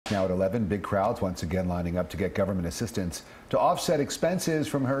Now at 11, big crowds once again lining up to get government assistance to offset expenses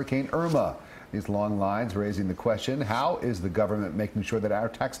from Hurricane Irma. These long lines raising the question, how is the government making sure that our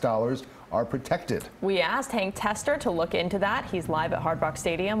tax dollars are protected? We asked Hank Tester to look into that. He's live at Hard Rock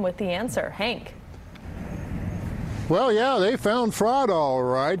Stadium with the answer. Hank. Well, yeah, they found fraud all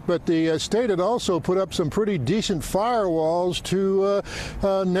right, but the state had also put up some pretty decent firewalls to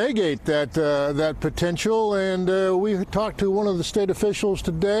negate that potential. And we talked to one of the state officials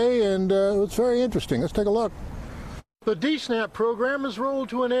today, and it was very interesting. Let's take a look. The DSNAP program has rolled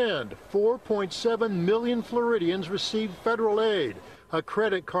to an end. 4.7 million Floridians received federal aid, a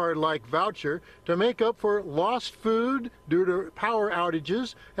credit card-like voucher to make up for lost food due to power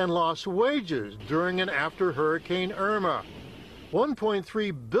outages and lost wages during and after Hurricane Irma.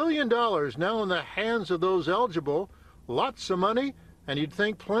 $1.3 billion now in the hands of those eligible. Lots of money, and you'd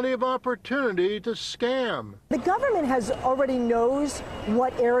think plenty of opportunity to scam. The government already knows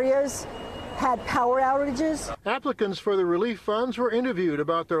what areas had power outages. Applicants for the relief funds were interviewed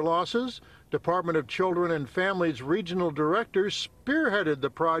about their losses. Department of Children and Families regional director spearheaded the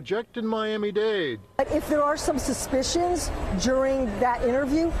project in Miami-Dade. But if there are some suspicions during that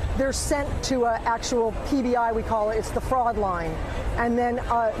interview, they're sent to an actual PBI, we call it. It's the fraud line. And then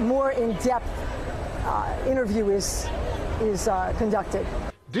a more in-depth interview is conducted.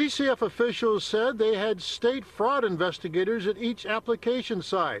 DCF officials said they had state fraud investigators at each application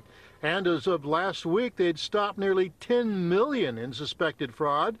site. And as of last week, they'd stopped nearly $10 million in suspected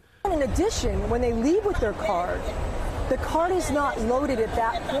fraud. In addition, when they leave with their card, the card is not loaded at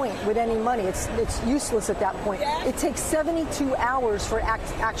that point with any money. It's useless at that point. It takes 72 hours for it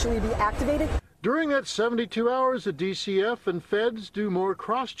actually be activated. During that 72 hours, the DCF and feds do more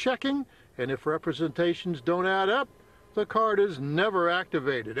cross-checking, and if representations don't add up, the card is never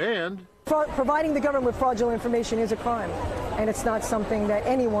activated. And providing the government with fraudulent information is a crime, and it's not something that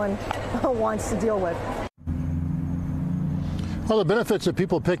anyone wants to deal with. Well, the benefits that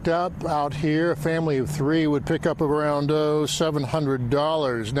people picked up out here, a family of three would pick up around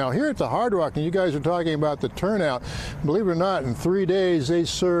 $700. Now, here at the Hard Rock, and you guys are talking about the turnout, believe it or not, in 3 days they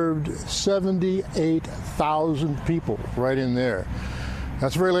served 78,000 people right in there.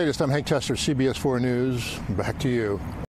 That's the very latest. I'm Hank Tester, CBS 4 News. Back to you.